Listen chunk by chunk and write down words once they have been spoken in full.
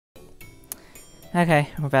Okay,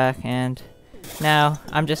 we're back, and now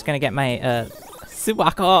I'm just gonna get my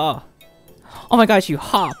Suwako. Oh my gosh, you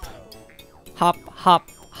hop! Hop, hop,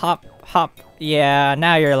 hop, hop. Yeah,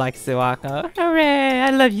 now you're like Suwako. Hooray! I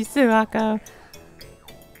love you, Suwako.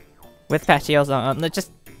 With pastilles on,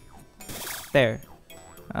 just there.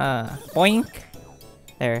 Boink.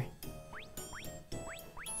 There.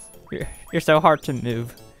 You're so hard to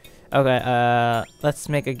move. Okay, let's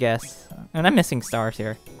make a guess. And I'm missing stars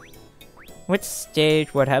here. Which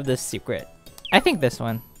stage would have this secret? I think this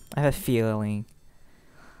one. I have a feeling.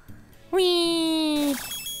 Whee!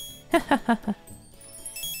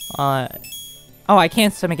 Oh, I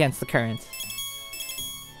can't swim against the current.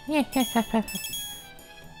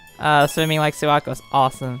 Swimming like Suwako is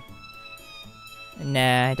awesome.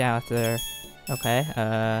 Nah, I doubt there. Okay,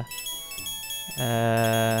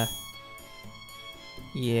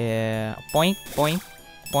 yeah. Boink, boink,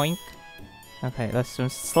 boink. Okay, let's swim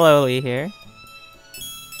slowly here.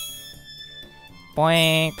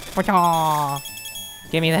 Boink!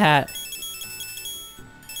 Give me that!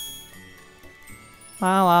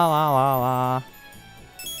 La la la la la.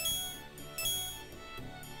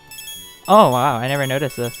 Oh wow, I never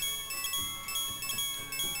noticed this.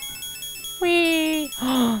 Whee!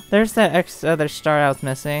 There's that other star I was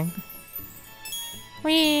missing.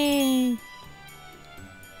 Whee!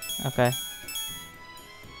 Okay.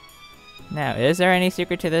 Now, is there any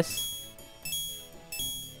secret to this?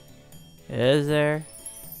 Is there?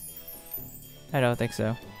 I don't think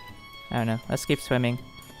so. I don't know. Let's keep swimming.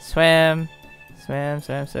 Swim! Swim,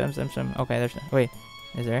 swim, swim, swim, swim. Okay, there's no— wait.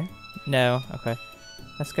 Is there? No. Okay.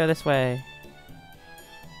 Let's go this way.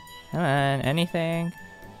 Come on, anything?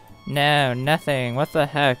 No, nothing. What the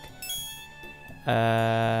heck?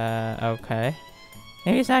 Okay.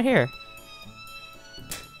 Maybe it's not here.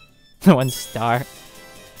 One star.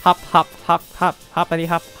 Hop, hop, hop, hop, hoppity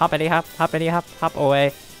hop, hoppity hop, hoppity hop, hop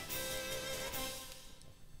away.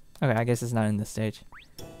 Okay, I guess it's not in this stage.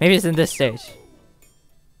 Maybe it's in this stage.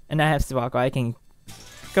 And I have Suwako. I can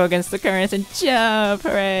go against the currents and jump!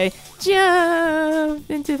 Hooray! Jump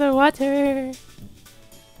into the water!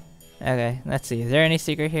 Okay, let's see. Is there any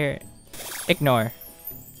secret here? Ignore.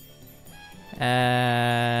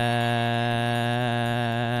 Yeah.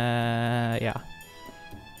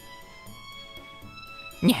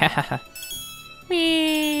 Yeah.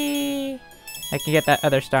 Whee! I can get that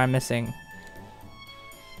other star missing.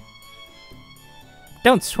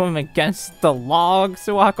 Don't swim against the log,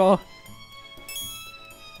 Suwako.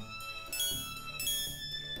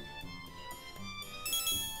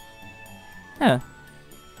 Huh.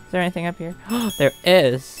 Is there anything up here? There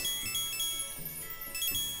is.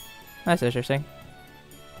 That's interesting.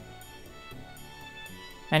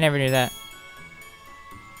 I never knew that.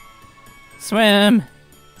 Swim!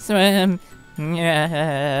 Swim!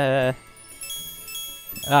 Yeah.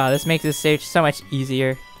 Oh, this makes this stage so much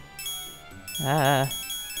easier. Huh.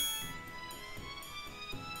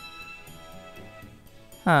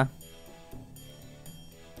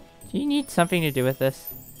 Do you need something to do with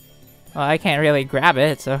this? Well, I can't really grab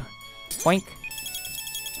it, so— boink.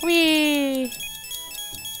 Whee!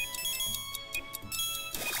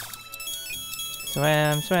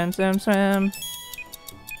 Swim, swim, swim, swim.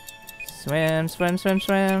 Swim, swim, swim,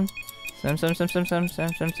 swim. Swim, swim, swim, swim, swim,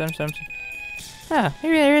 swim, swim, swim, swim. Ah,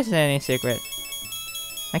 maybe there isn't any secret.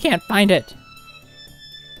 I can't find it.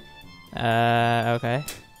 Okay.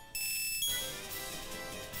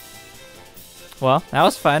 Well, that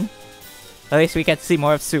was fun. At least we get to see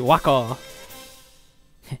more of Suwako.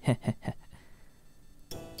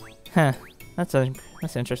 Huh. That's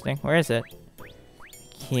interesting. Where is it?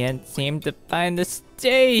 Can't seem to find the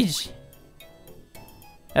stage.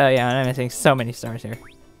 Oh yeah, I'm missing so many stars here.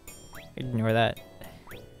 Ignore that.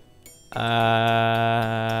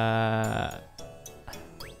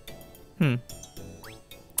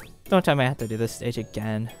 Don't tell me I have to do this stage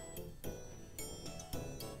again.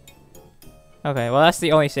 Okay, well that's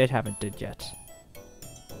the only stage I haven't did yet.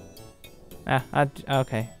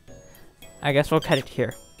 Okay. I guess we'll cut it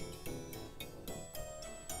here.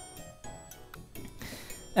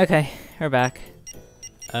 Okay, we're back.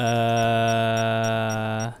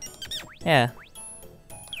 Yeah.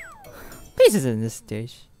 This is in this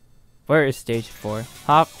stage. Where is stage 4?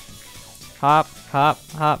 Hop. Hop, hop,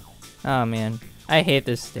 hop. Oh man, I hate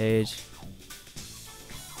this stage.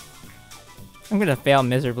 I'm gonna fail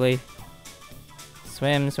miserably.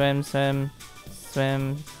 Swim, swim, swim,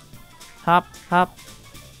 swim. Hop, hop,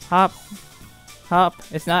 hop, hop.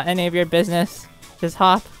 It's not any of your business. Just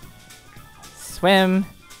hop. Swim,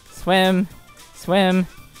 swim, swim.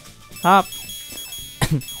 Hop.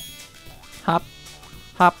 Hop,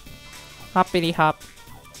 hop, hoppity hop.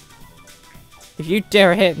 If you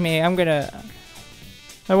dare hit me, I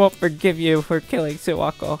won't forgive you for killing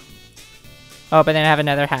Suwako. Oh, but then I have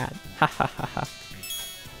another hat. Ha ha ha ha.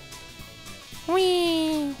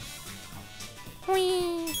 Whee!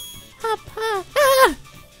 Whee! Hop, hop, ah!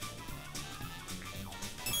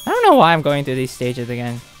 I don't know why I'm going through these stages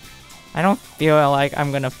again. I don't feel like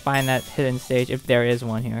I'm gonna find that hidden stage if there is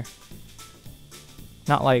one here.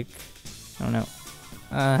 Not like, I don't know.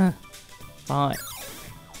 Fine.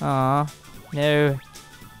 Aw, no.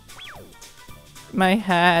 My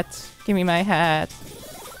hat. Give me my hat.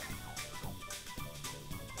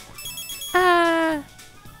 Ah.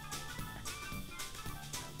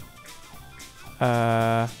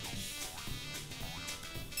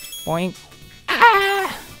 Boink.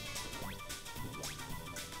 Ah.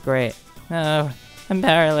 Great. No, I'm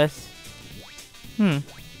powerless. I'm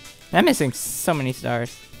missing so many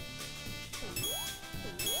stars.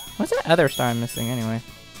 What's that other star I'm missing anyway?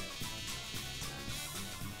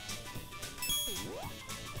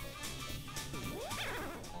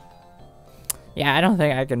 Yeah, I don't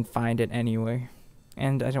think I can find it anywhere.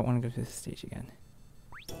 And I don't want to go to this stage again.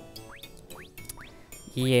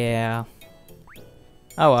 Yeah.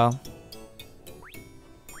 Oh well.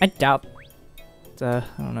 I doubt... I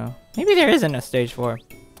don't know. Maybe there isn't a stage 4.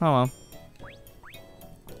 Oh well.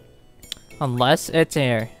 Unless it's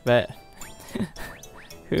here, but...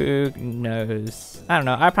 who knows? I don't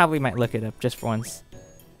know. I probably might look it up just for once.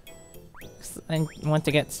 I want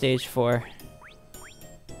to get stage 4.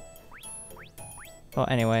 Well,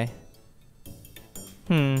 anyway.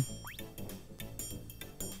 Nah,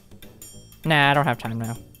 I don't have time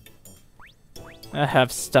now. I have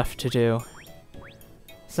stuff to do.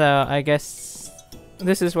 So, I guess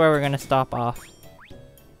this is where we're gonna stop off.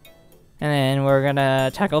 And then we're gonna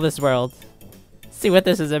tackle this world. See what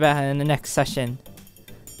this is about in the next session.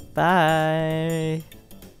 Bye!